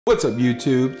What's up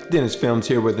YouTube? Dennis Films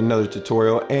here with another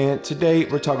tutorial, and today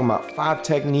we're talking about 5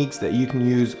 techniques that you can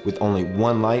use with only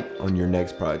one light on your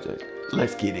next project.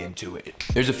 Let's get into it.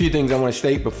 There's a few things I want to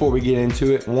state before we get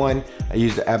into it. One, I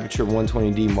use the Aperture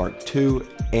 120D Mark II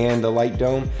and the light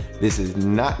dome. This is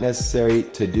not necessary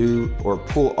to do or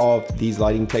pull off these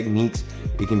lighting techniques.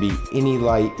 It can be any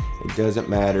light, it doesn't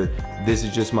matter. This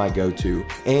is just my go-to.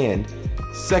 And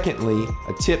secondly,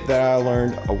 a tip that I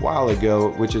learned a while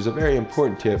ago, which is a very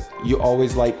important tip, you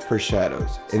always light for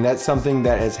shadows. And that's something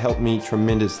that has helped me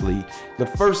tremendously. The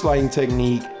first lighting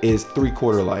technique is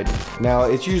 3/4 lighting. Now,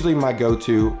 it's usually my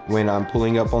go-to when I'm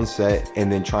pulling up on set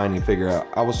and then trying to figure out.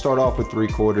 I will start off with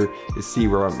 3/4 to see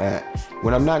where I'm at.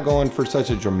 When I'm not going for such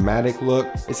a dramatic look,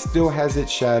 it still has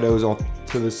its shadows on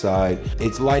to the side.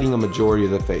 It's lighting a majority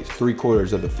of the face,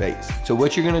 3/4 of the face. So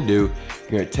what you're gonna do,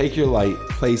 you're gonna take your light,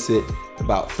 place it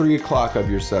about 3 o'clock of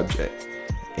your subject,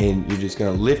 and you're just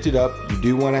gonna lift it up. You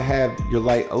do wanna have your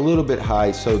light a little bit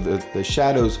high so the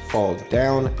shadows fall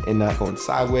down and not going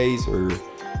sideways or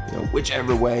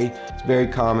whichever way. It's a very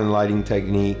common lighting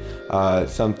technique,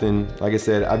 something, like I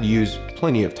said, I've used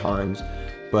plenty of times,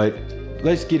 but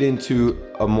let's get into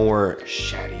a more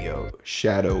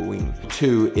shadowing.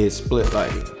 2 is split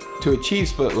lighting. To achieve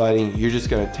split lighting, you're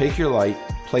just gonna take your light,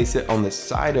 place it on the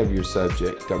side of your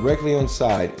subject, directly on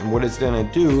side, and what it's gonna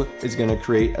do is gonna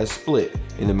create a split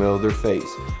in the middle of their face.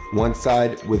 One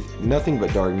side with nothing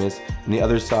but darkness, and the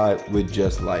other side with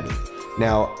just lighting.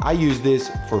 Now, I use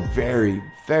this for very,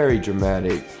 very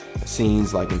dramatic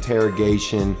scenes like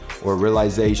interrogation or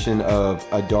realization of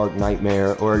a dark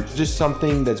nightmare or just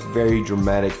something that's very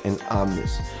dramatic and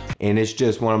ominous. And it's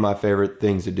just one of my favorite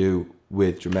things to do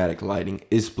with dramatic lighting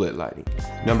is split lighting.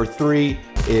 Number 3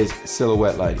 is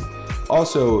silhouette lighting.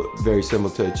 Also very simple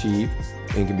to achieve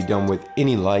and can be done with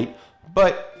any light,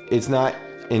 but it's not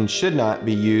and should not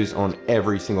be used on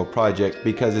every single project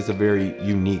because it's a very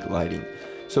unique lighting.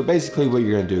 So basically what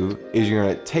you're gonna do is you're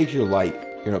gonna take your light,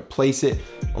 you're gonna place it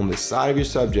on the side of your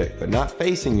subject, but not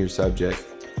facing your subject,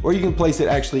 or you can place it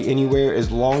actually anywhere as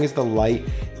long as the light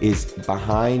is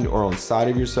behind or on side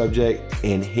of your subject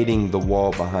and hitting the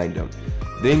wall behind them.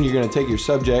 Then you're gonna take your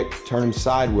subject, turn them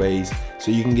sideways so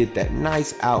you can get that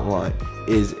nice outline.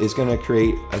 It's gonna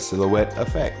create a silhouette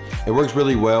effect. It works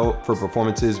really well for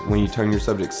performances when you turn your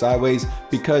subject sideways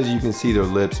because you can see their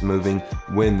lips moving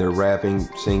when they're rapping,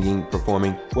 singing,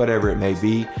 performing, whatever it may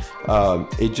be.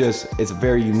 It's a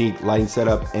very unique lighting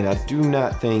setup, and I do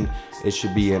not think it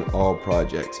should be in all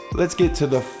projects. Let's get to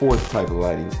the 4th type of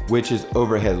lighting, which is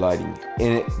overhead lighting.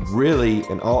 And it really,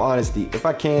 in all honesty, if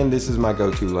I can, this is my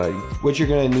go-to lighting. What you're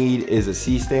gonna need is a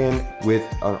C-stand with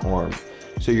an arm.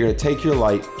 So you're gonna take your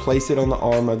light, place it on the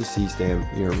arm of the C-stand,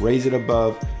 you're gonna raise it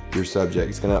above your subject.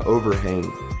 It's gonna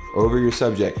overhang over your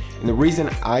subject. And the reason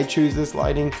I choose this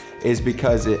lighting is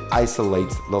because it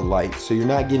isolates the light. So you're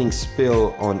not getting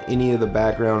spill on any of the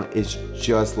background, it's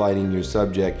just lighting your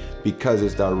subject because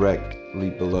it's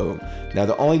directly below. Now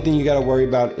the only thing you gotta worry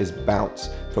about is bounce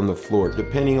from the floor.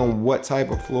 Depending on what type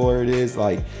of floor it is,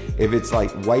 like if it's like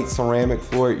white ceramic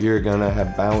floor, you're gonna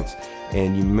have bounce,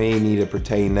 and you may need to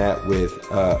pertain that with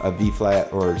a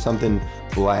V-flat or something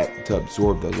black to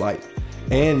absorb the light.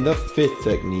 And the 5th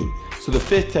technique. So the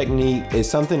 5th technique is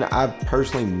something I've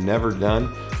personally never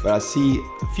done, but I see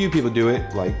a few people do it,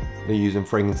 like they use in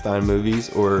Frankenstein movies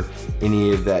or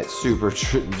any of that super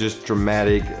just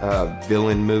dramatic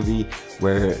villain movie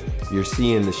where you're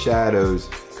seeing the shadows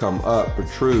come up,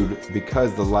 protrude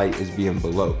because the light is being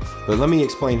below. But let me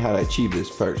explain how to achieve this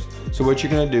first. So what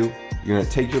you're gonna do, you're gonna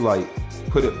take your light,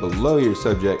 put it below your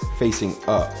subject facing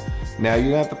up. Now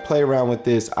you're gonna have to play around with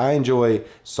this. I enjoy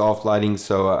soft lighting,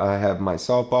 so I have my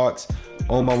softbox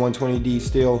on my 120D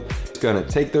still. It's gonna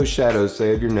take those shadows,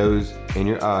 say of your nose and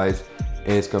your eyes,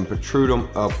 and it's gonna protrude them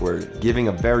upward, giving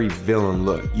a very villain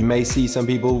look. You may see some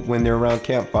people when they're around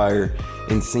campfire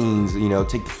in scenes,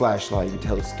 take the flashlight and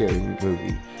tell a scary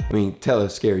movie. Tell a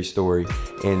scary story,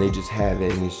 and they just have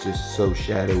it, and it's just so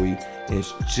shadowy, and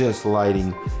it's just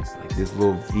lighting like this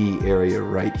little V area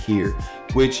right here,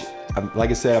 which, like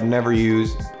I said, I've never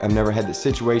used. I've never had the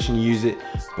situation to use it,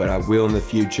 but I will in the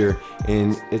future,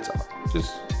 and it's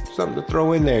just something to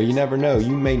throw in there. You never know.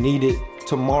 You may need it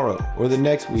tomorrow or the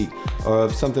next week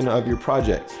of something of your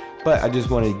project. But I just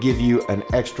wanted to give you an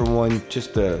extra one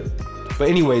but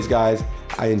anyways, guys,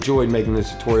 I enjoyed making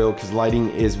this tutorial because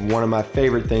lighting is one of my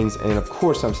favorite things, and of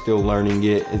course I'm still learning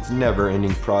it. It's a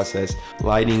never-ending process.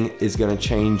 Lighting is gonna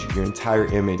change your entire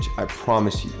image, I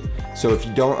promise you. So if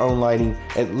you don't own lighting,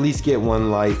 at least get one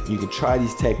light. You can try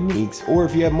these techniques, or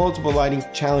if you have multiple lighting,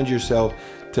 challenge yourself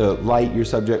to light your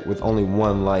subject with only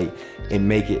one light and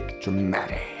make it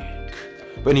dramatic.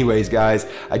 But anyways, guys,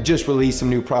 I just released some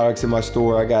new products in my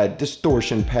store. I got a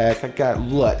distortion pack, I got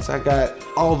LUTs, I got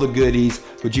all the goodies,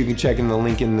 which you can check in the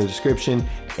link in the description.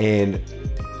 And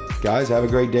guys, have a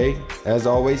great day. As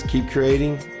always, keep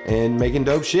creating and making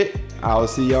dope shit. I'll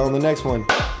see y'all in the next one.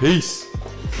 Peace.